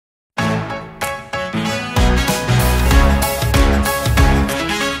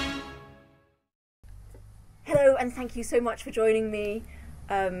and thank you so much for joining me.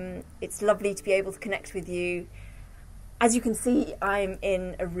 It's lovely to be able to connect with you. As you can see, I'm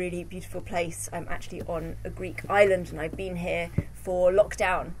in a really beautiful place. I'm actually on a Greek island, and I've been here for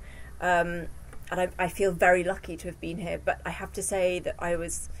lockdown. And I feel very lucky to have been here, but I have to say that I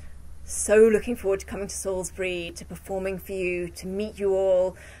was so looking forward to coming to Salisbury, to performing for you, to meet you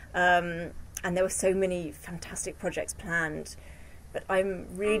all, and there were so many fantastic projects planned. But I'm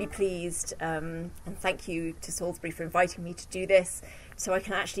really pleased, and thank you to Salisbury for inviting me to do this, so I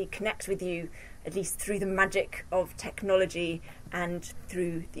can actually connect with you, at least through the magic of technology and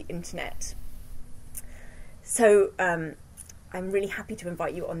through the internet. So I'm really happy to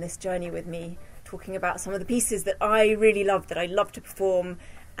invite you on this journey with me, talking about some of the pieces that I really love, that I love to perform,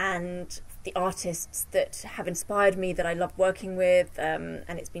 and the artists that have inspired me, that I love working with, and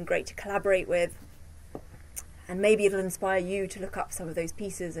it's been great to collaborate with. And maybe it'll inspire you to look up some of those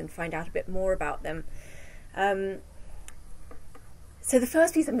pieces and find out a bit more about them. So the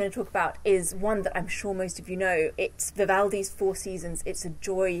first piece I'm going to talk about is one that I'm sure most of you know. It's Vivaldi's Four Seasons. It's a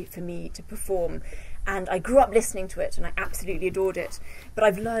joy for me to perform. And I grew up listening to it and I absolutely adored it. But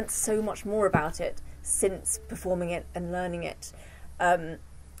I've learnt so much more about it since performing it and learning it.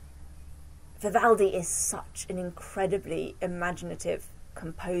 Vivaldi is such an incredibly imaginative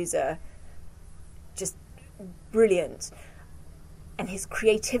composer, just brilliant, and his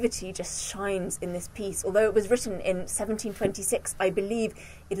creativity just shines in this piece. Although it was written in 1726, I believe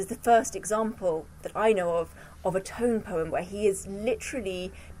it is the first example that I know of a tone poem where he is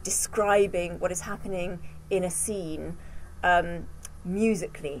literally describing what is happening in a scene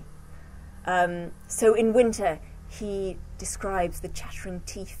musically. So in winter he describes the chattering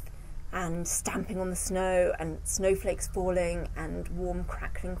teeth and stamping on the snow and snowflakes falling and warm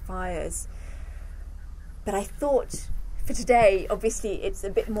crackling fires. But I thought for today, obviously, it's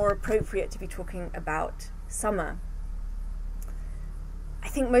a bit more appropriate to be talking about summer. I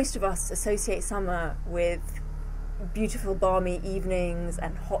think most of us associate summer with beautiful, balmy evenings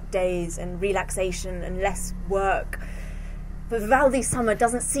and hot days and relaxation and less work. But Vivaldi's summer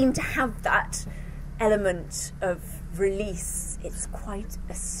doesn't seem to have that element of release. It's quite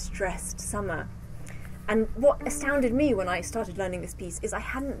a stressed summer. And what astounded me when I started learning this piece is I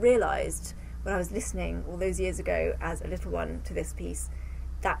hadn't realised, when I was listening all those years ago as a little one to this piece,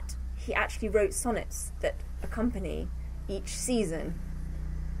 that he actually wrote sonnets that accompany each season.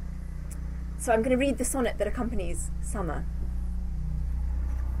 So I'm going to read the sonnet that accompanies summer.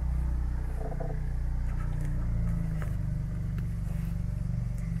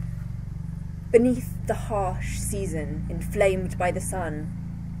 Beneath the harsh season, inflamed by the sun,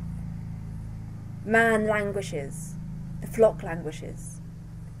 man languishes, the flock languishes,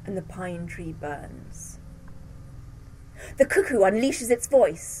 and the pine tree burns. The cuckoo unleashes its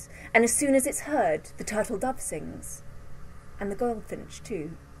voice, and as soon as it's heard, the turtle dove sings, and the goldfinch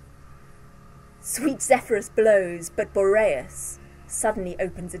too. Sweet Zephyrus blows, but Boreas suddenly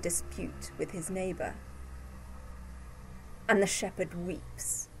opens a dispute with his neighbour. And the shepherd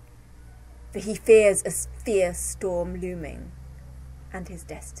weeps, for he fears a fierce storm looming, and his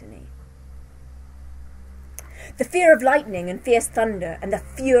destiny. The fear of lightning and fierce thunder and the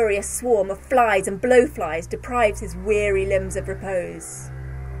furious swarm of flies and blowflies deprives his weary limbs of repose.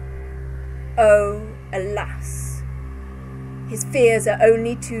 Oh, alas, his fears are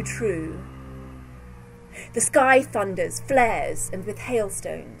only too true. The sky thunders, flares, and with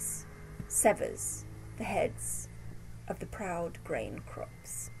hailstones severs the heads of the proud grain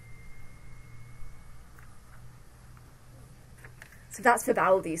crops. So that's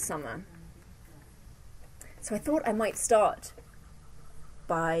Vivaldi's summer. So I thought I might start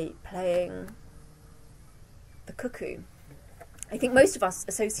by playing the cuckoo. I think most of us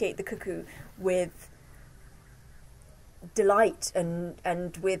associate the cuckoo with delight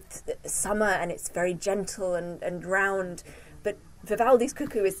and with summer, and it's very gentle and round. But Vivaldi's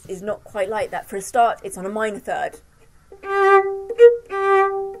cuckoo is not quite like that. For a start, it's on a minor third,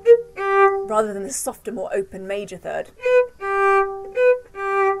 rather than the softer, more open major third,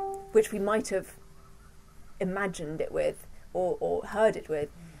 which we might have imagined it with or heard it with.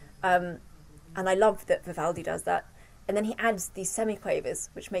 And I love that Vivaldi does that. And then he adds these semiquavers,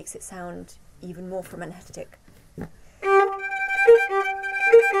 which makes it sound even more frenetic.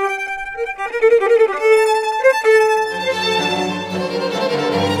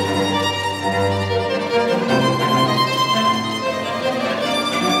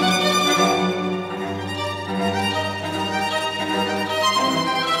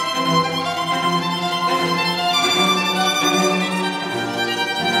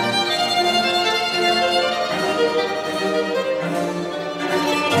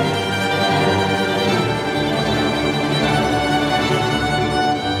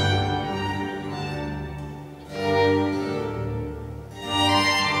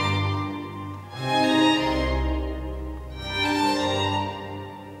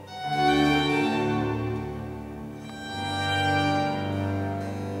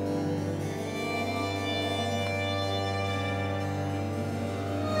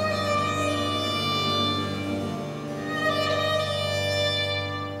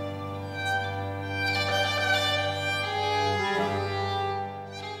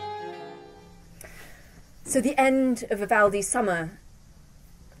 So the end of Vivaldi's Summer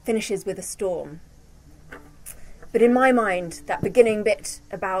finishes with a storm. But in my mind, that beginning bit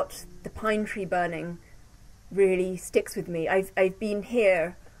about the pine tree burning really sticks with me. I've been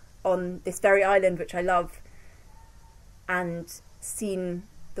here on this very island, which I love, and seen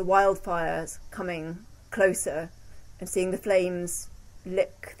the wildfires coming closer and seeing the flames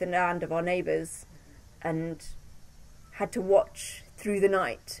lick the land of our neighbours, and had to watch through the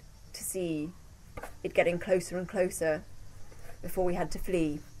night to see it getting closer and closer before we had to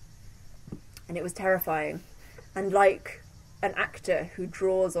flee. And it was terrifying. And like an actor who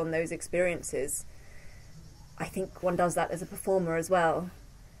draws on those experiences, I think one does that as a performer as well.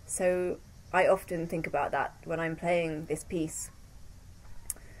 So I often think about that when I'm playing this piece.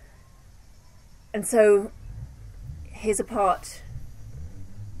 And so here's a part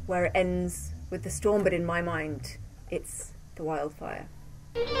where it ends with the storm, but in my mind, it's the wildfire.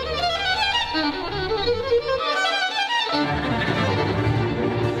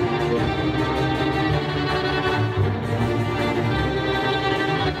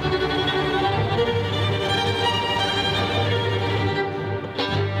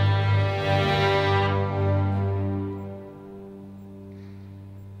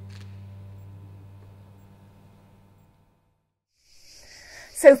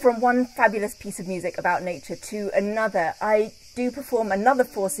 So from one fabulous piece of music about nature to another, I do perform another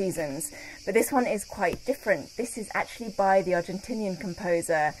Four Seasons, but this one is quite different. This is actually by the Argentinian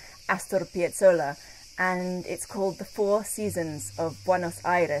composer Astor Piazzolla, and it's called The Four Seasons of Buenos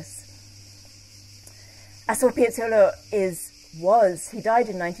Aires. Astor Piazzolla he died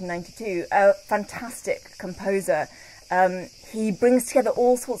in 1992, a fantastic composer. He brings together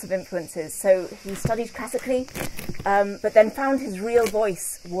all sorts of influences. So he studied classically, but then found his real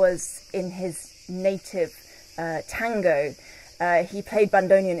voice was in his native tango. He played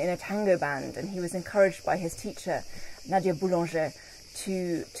bandoneon in a tango band, and he was encouraged by his teacher, Nadia Boulanger,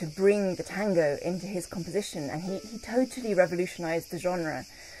 to bring the tango into his composition, and he totally revolutionized the genre.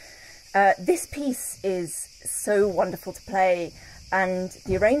 This piece is so wonderful to play, and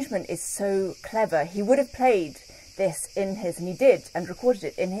the arrangement is so clever. He would have played this and he did, and recorded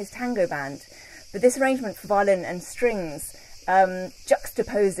it in his tango band. But this arrangement for violin and strings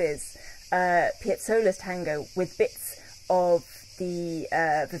juxtaposes Piazzolla's tango with bits of the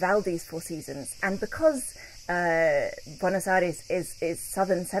Vivaldi's Four Seasons. And because Buenos Aires is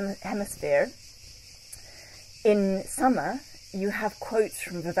southern hemisphere, in summer you have quotes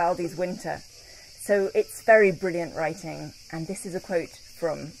from Vivaldi's Winter. So it's very brilliant writing, and this is a quote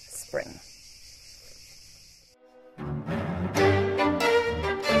from Spring.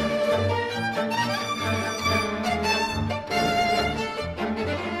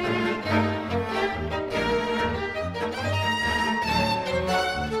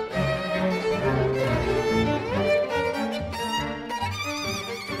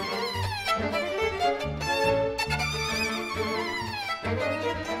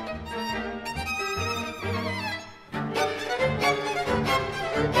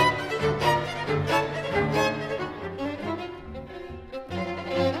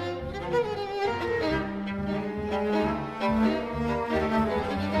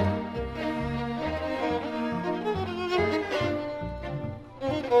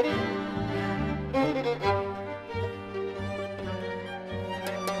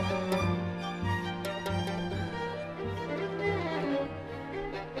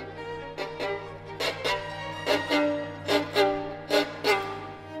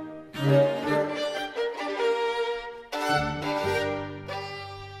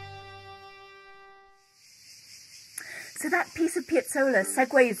 So that piece of Piazzolla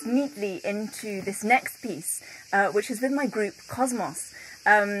segues neatly into this next piece, which is with my group Kosmos.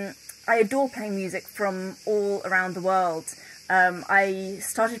 I adore playing music from all around the world. I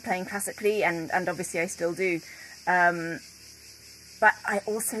started playing classically, and obviously I still do. But I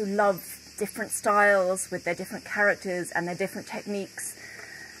also love different styles with their different characters and their different techniques.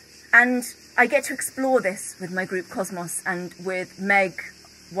 And I get to explore this with my group Kosmos, and with Meg,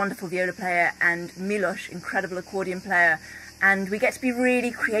 wonderful viola player, and Milos, incredible accordion player. And we get to be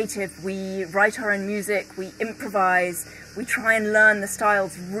really creative. We write our own music, we improvise, we try and learn the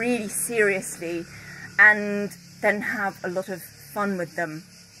styles really seriously, and then have a lot of fun with them.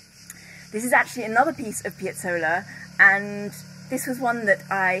 This is actually another piece of Piazzolla, and this was one that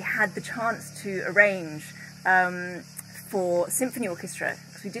I had the chance to arrange for Symphony Orchestra,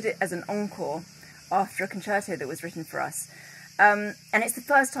 because we did it as an encore after a concerto that was written for us. And it's the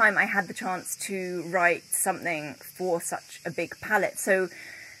first time I had the chance to write something for such a big palette. So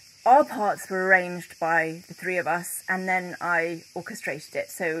our parts were arranged by the three of us, and then I orchestrated it.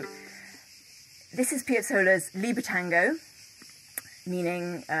 So This is Piazzolla's Libertango,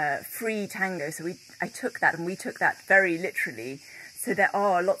 meaning free tango. So I took that, and we took that very literally. So there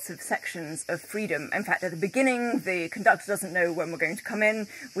are lots of sections of freedom. In fact, at the beginning, the conductor doesn't know when we're going to come in.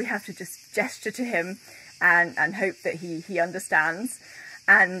 We have to just gesture to him and hope that he understands.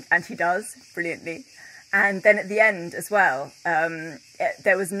 And he does brilliantly. And then at the end as well,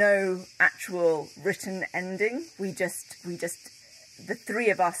 there was no actual written ending. We just the three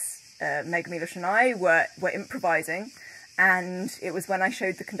of us, Meg, Milos and I, were improvising. And it was when I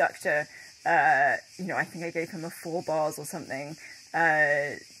showed the conductor, I think I gave him a 4 bars or something,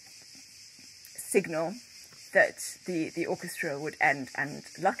 signal that the orchestra would end. And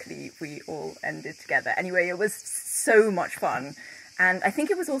luckily we all ended together. Anyway, it was so much fun. And I think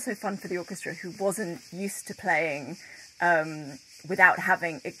it was also fun for the orchestra, who wasn't used to playing without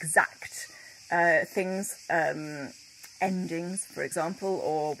having exact things, endings, for example,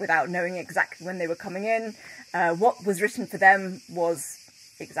 or without knowing exactly when they were coming in. What was written for them was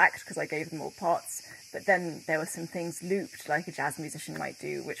exact, because I gave them all parts, but then there were some things looped, like a jazz musician might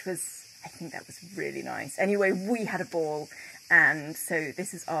do, which was, I think that was really nice. Anyway, we had a ball, and so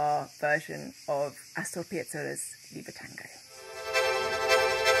this is our version of Astor Piazzolla's Libertango.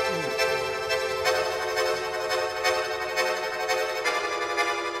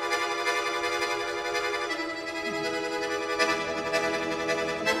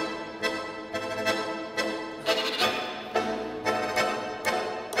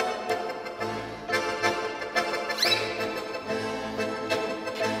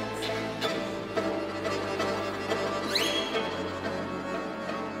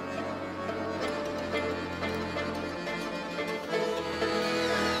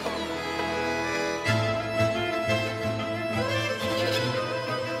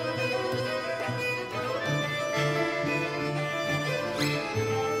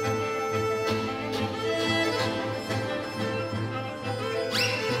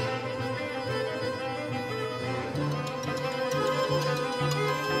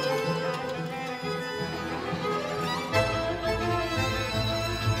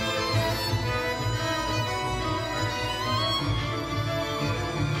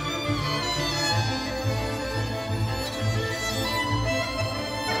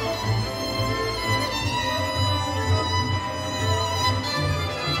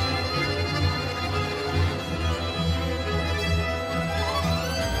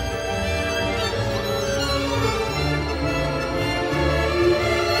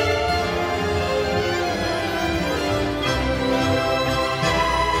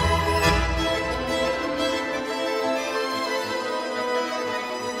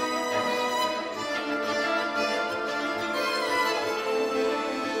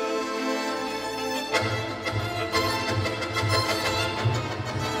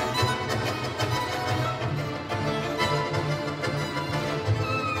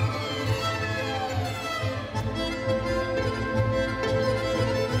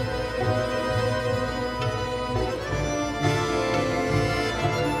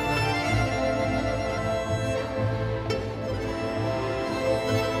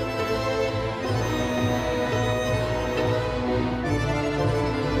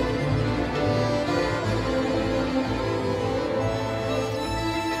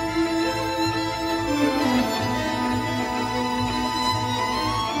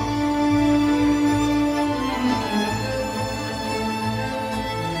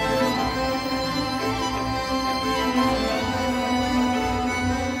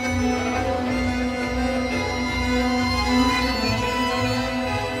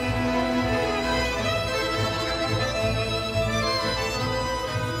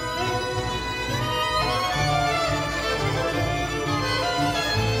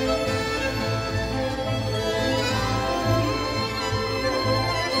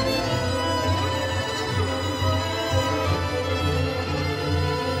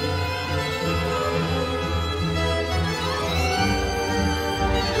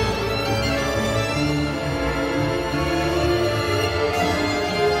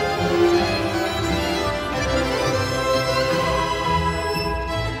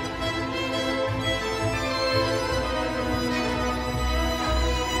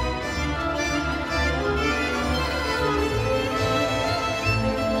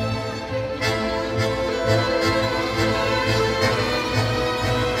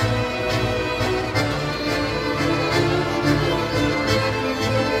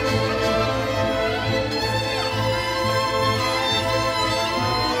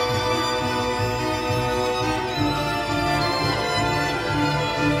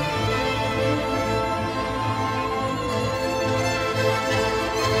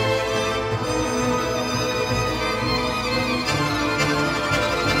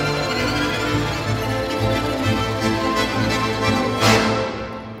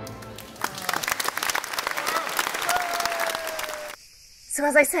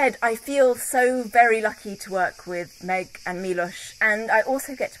 as I said, I feel so very lucky to work with Meg and Milos, and I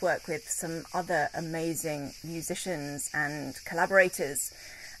also get to work with some other amazing musicians and collaborators.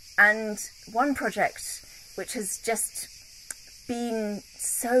 And one project which has just been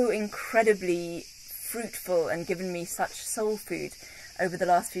so incredibly fruitful and given me such soul food over the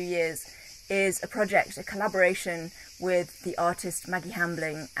last few years is a collaboration with the artist Maggi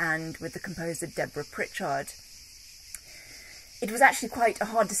Hambling and with the composer Deborah Pritchard. It was actually quite a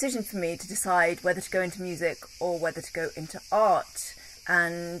hard decision for me to decide whether to go into music or whether to go into art,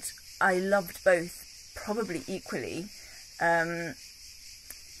 and I loved both probably equally, but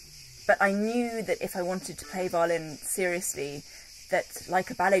I knew that if I wanted to play violin seriously, that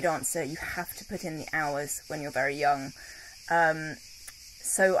like a ballet dancer you have to put in the hours when you're very young.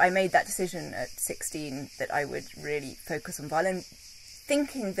 So I made that decision at 16 that I would really focus on violin,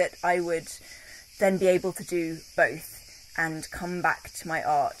 thinking that I would then be able to do both and come back to my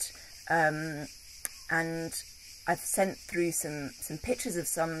art. And I've sent through some pictures of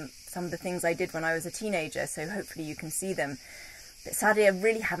some of the things I did when I was a teenager, so hopefully you can see them. But sadly I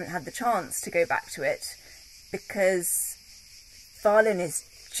really haven't had the chance to go back to it, because violin is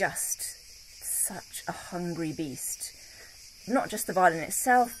just such a hungry beast. Not just the violin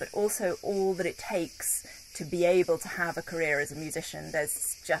itself, but also all that it takes to be able to have a career as a musician.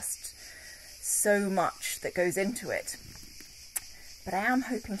 There's just so much that goes into it. But I am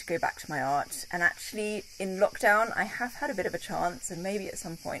hoping to go back to my art, and actually in lockdown I have had a bit of a chance, and maybe at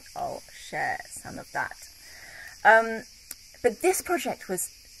some point I'll share some of that. But this project was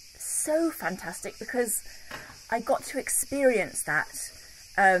so fantastic because I got to experience that.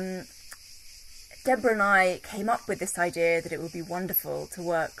 Deborah and I came up with this idea that it would be wonderful to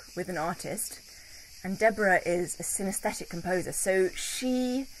work with an artist, and Deborah is a synesthetic composer, so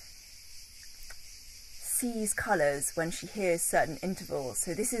she sees colours when she hears certain intervals,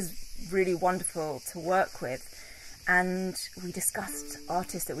 so this is really wonderful to work with. And we discussed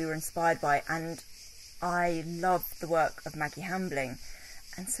artists that we were inspired by, and I loved the work of Maggi Hambling,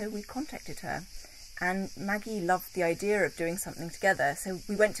 and so we contacted her, and Maggi loved the idea of doing something together, so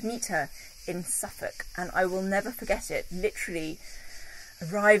we went to meet her in Suffolk, and I will never forget it, literally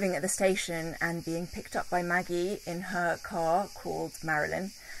arriving at the station and being picked up by Maggi in her car called Marilyn,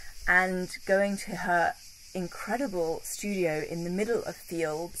 and going to her incredible studio in the middle of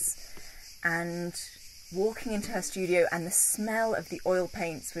fields, and walking into her studio, and the smell of the oil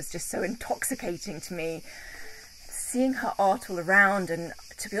paints was just so intoxicating to me, seeing her art all around. And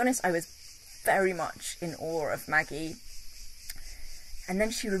to be honest, I was very much in awe of Maggi. And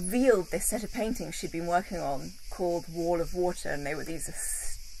then she revealed this set of paintings she'd been working on called Wall of Water, and they were these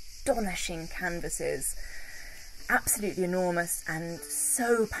astonishing canvases, absolutely enormous and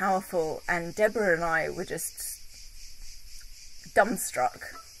so powerful, and Deborah and I were just dumbstruck.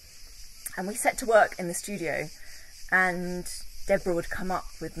 And we set to work in the studio, and Deborah would come up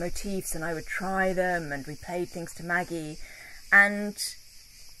with motifs and I would try them, and we played things to Maggi, and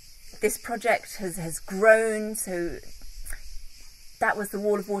this project has grown. So that was the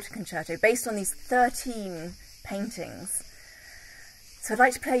Wall of Water concerto, based on these 13 paintings. So I'd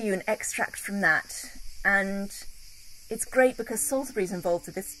like to play you an extract from that, and it's great because Salisbury's involved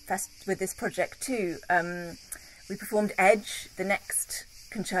with this project too. We performed Edge, the next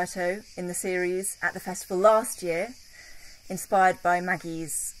concerto in the series, at the festival last year, inspired by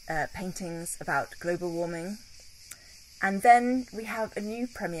Maggi's paintings about global warming. And then we have a new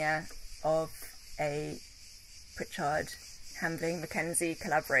premiere of a Pritchard, Hambling, Mackenzie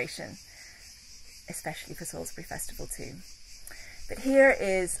collaboration, especially for Salisbury Festival too. But here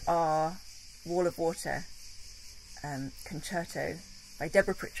is our Wall of Water concerto by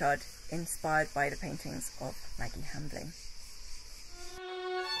Deborah Pritchard, inspired by the paintings of Maggi Hambling.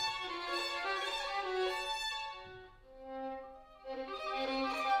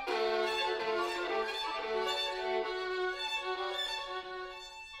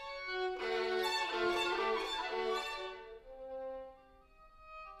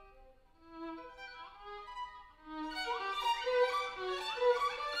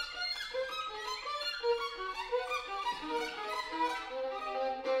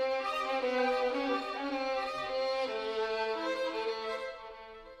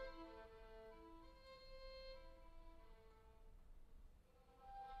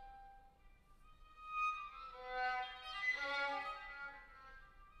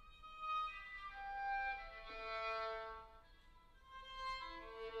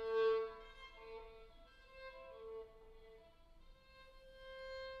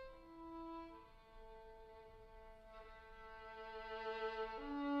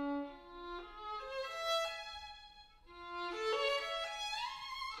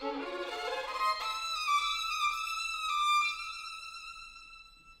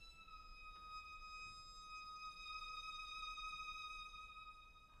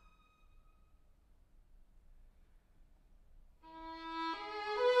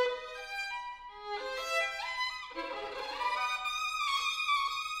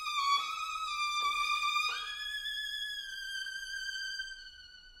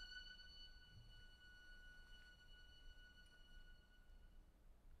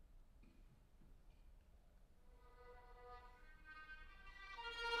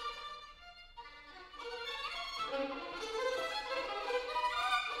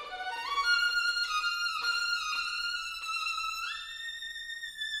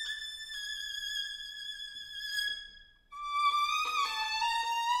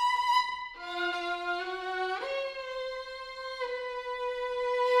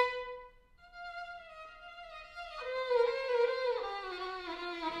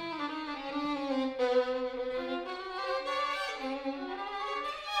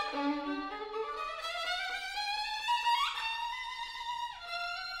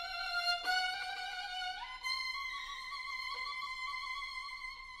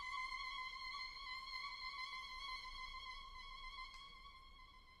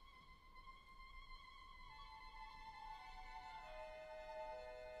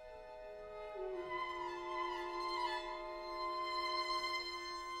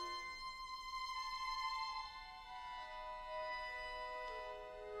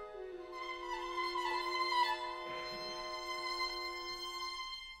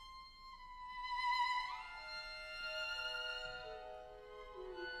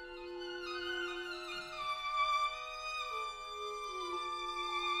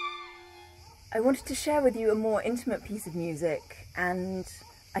 I wanted to share with you a more intimate piece of music, and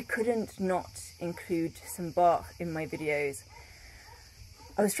I couldn't not include some Bach in my videos.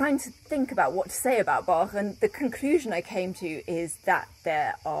 I was trying to think about what to say about Bach, and the conclusion I came to is that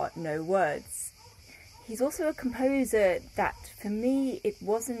there are no words. He's also a composer that, for me, it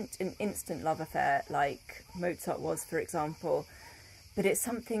wasn't an instant love affair like Mozart was, for example, but it's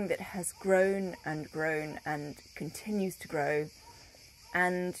something that has grown and continues to grow.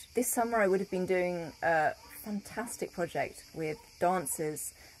 And this summer I would have been doing a fantastic project with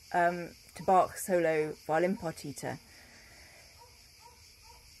dancers to Bach's solo violin partita.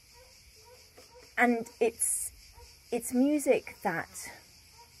 And it's music that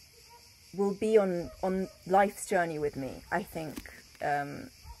will be on life's journey with me, I think,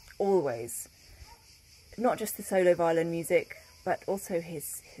 always. Not just the solo violin music, but also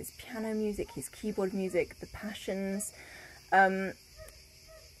his piano music, his keyboard music, the passions.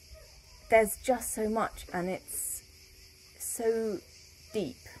 There's just so much, and it's so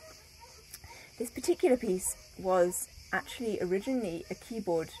deep. This particular piece was actually originally a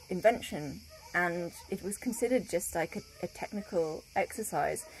keyboard invention, and it was considered just like a technical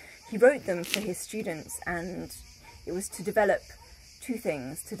exercise. He wrote them for his students, and it was to develop two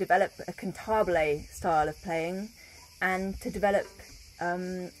things: to develop a cantabile style of playing, and to develop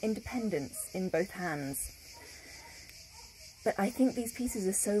independence in both hands. But I think these pieces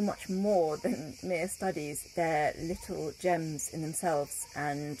are so much more than mere studies. They're little gems in themselves,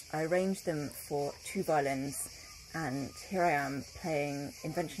 and I arranged them for two violins, and here I am playing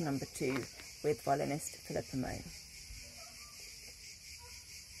Invention Number 2 with violinist Philippa Mo.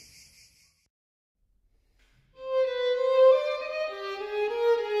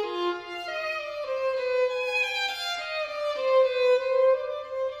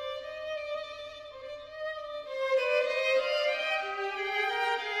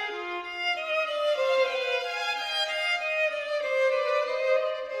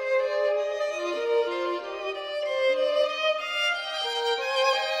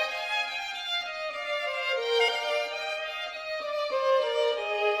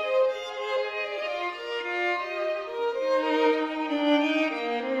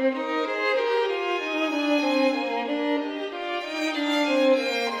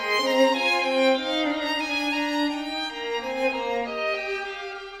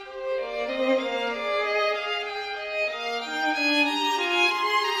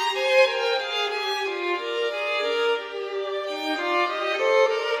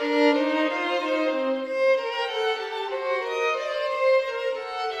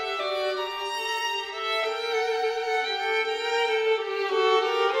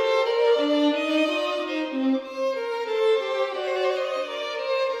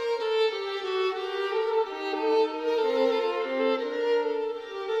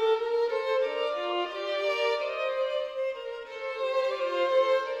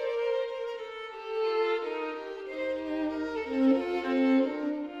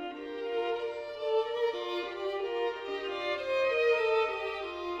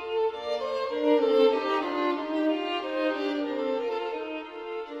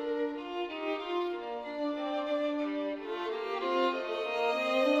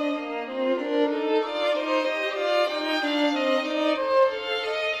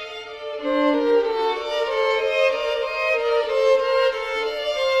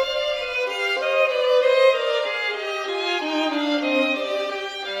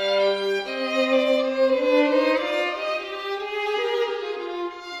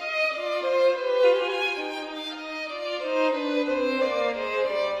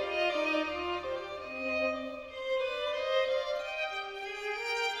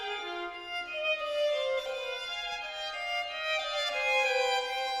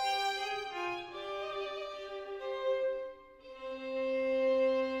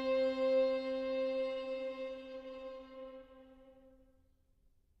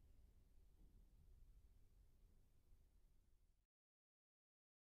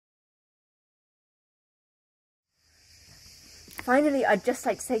 Finally, I'd just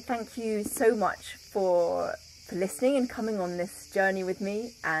like to say thank you so much for listening and coming on this journey with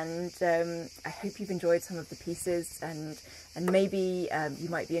me, and I hope you've enjoyed some of the pieces, and maybe you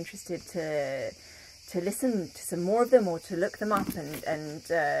might be interested to listen to some more of them, or to look them up and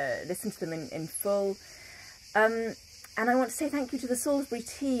listen to them in full. And I want to say thank you to the Salisbury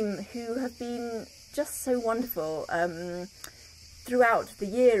team, who have been just so wonderful throughout the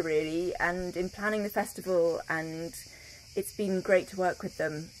year, really, and in planning the festival, and it's been great to work with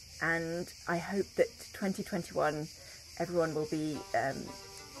them. And I hope that 2021 everyone will be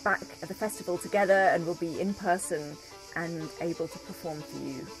back at the festival together, and will be in person and able to perform for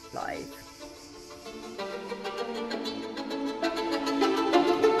you live.